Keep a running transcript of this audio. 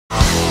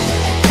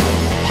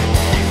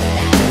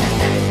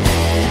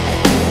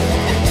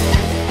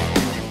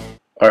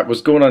Alright,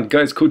 what's going on,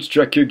 guys? Coach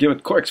Jack here again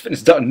with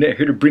CoreXFitness.net,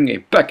 here to bring a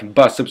back and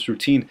biceps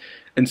routine.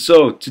 And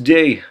so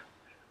today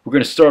we're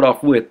going to start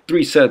off with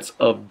 3 sets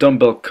of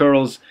dumbbell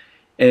curls,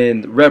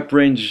 and rep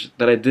range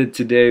that I did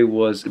today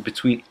was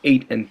between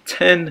 8 and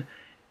 10.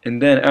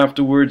 And then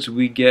afterwards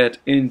we get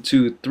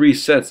into 3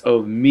 sets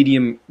of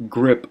medium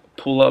grip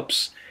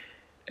pull-ups,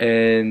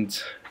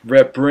 and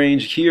rep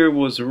range here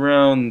was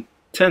around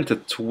 10 to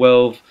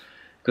 12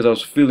 because I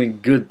was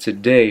feeling good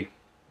today.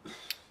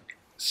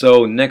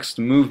 So next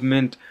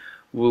movement,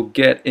 we'll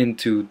get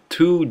into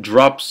 2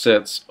 drop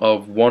sets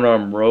of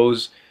 1-arm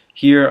rows.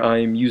 Here I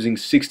am using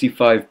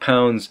 65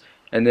 pounds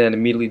and then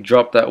immediately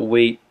drop that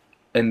weight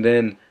and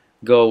then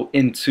go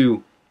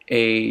into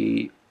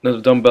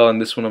another dumbbell,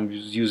 and this one I'm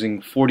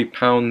using 40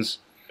 pounds.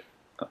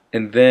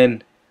 And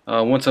then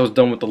once I was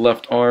done with the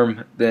left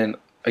arm, then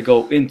I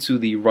go into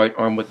the right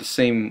arm with the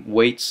same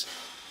weights.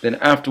 Then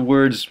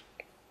afterwards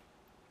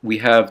we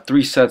have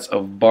 3 sets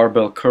of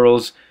barbell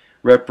curls.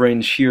 Rep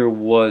range here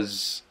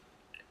was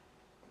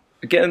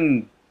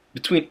again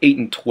between 8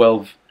 and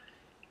 12,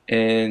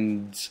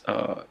 and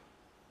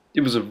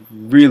it was a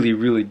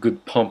really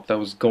good pump that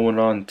was going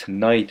on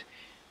tonight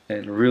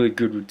and a really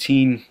good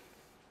routine.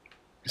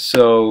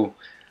 So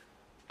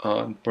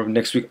for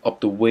next week, up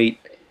the weight.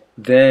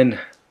 Then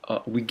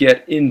we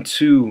get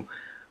into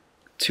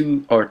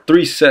 2 or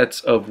 3 sets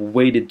of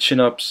weighted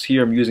chin-ups.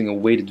 Here I'm using a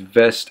weighted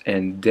vest,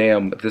 and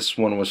damn, this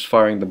one was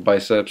firing the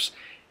biceps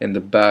and the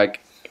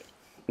back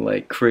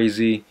like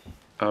crazy.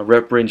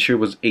 Rep range here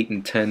was 8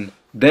 and 10.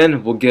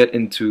 Then we'll get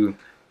into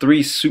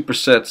 3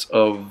 supersets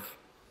of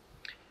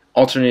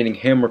alternating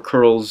hammer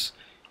curls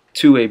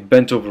to a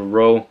bent over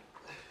row.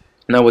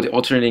 Now with the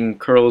alternating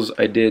curls,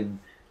 I did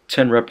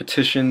 10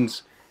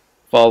 repetitions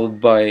followed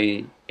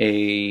by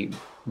a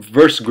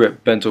reverse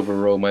grip bent over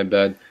row, my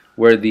bad,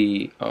 where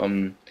the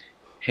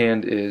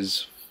hand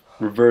is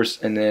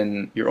reversed and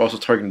then you're also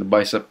targeting the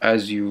bicep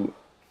as you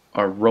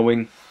are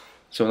rowing.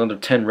 So another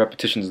 10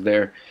 repetitions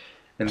there.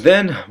 And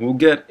then we'll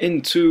get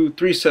into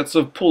 3 sets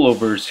of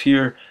pullovers.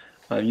 Here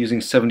I'm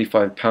using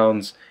 75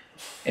 pounds,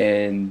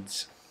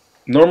 and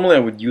normally I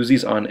would use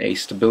these on a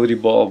stability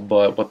ball,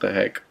 but what the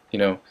heck, you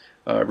know.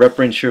 Rep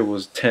range here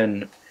was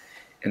 10.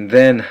 And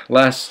then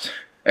last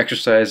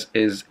exercise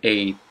is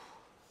a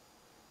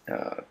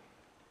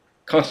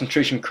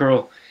concentration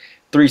curl,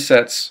 3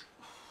 sets.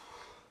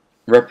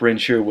 Rep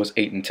range here was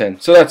 8 and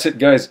 10. So that's it,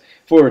 guys,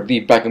 for the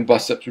back and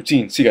biceps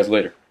routine. See you guys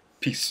later.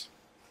 Peace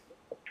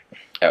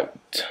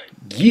out.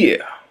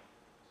 Yeah.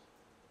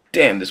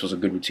 Damn, this was a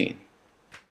good routine.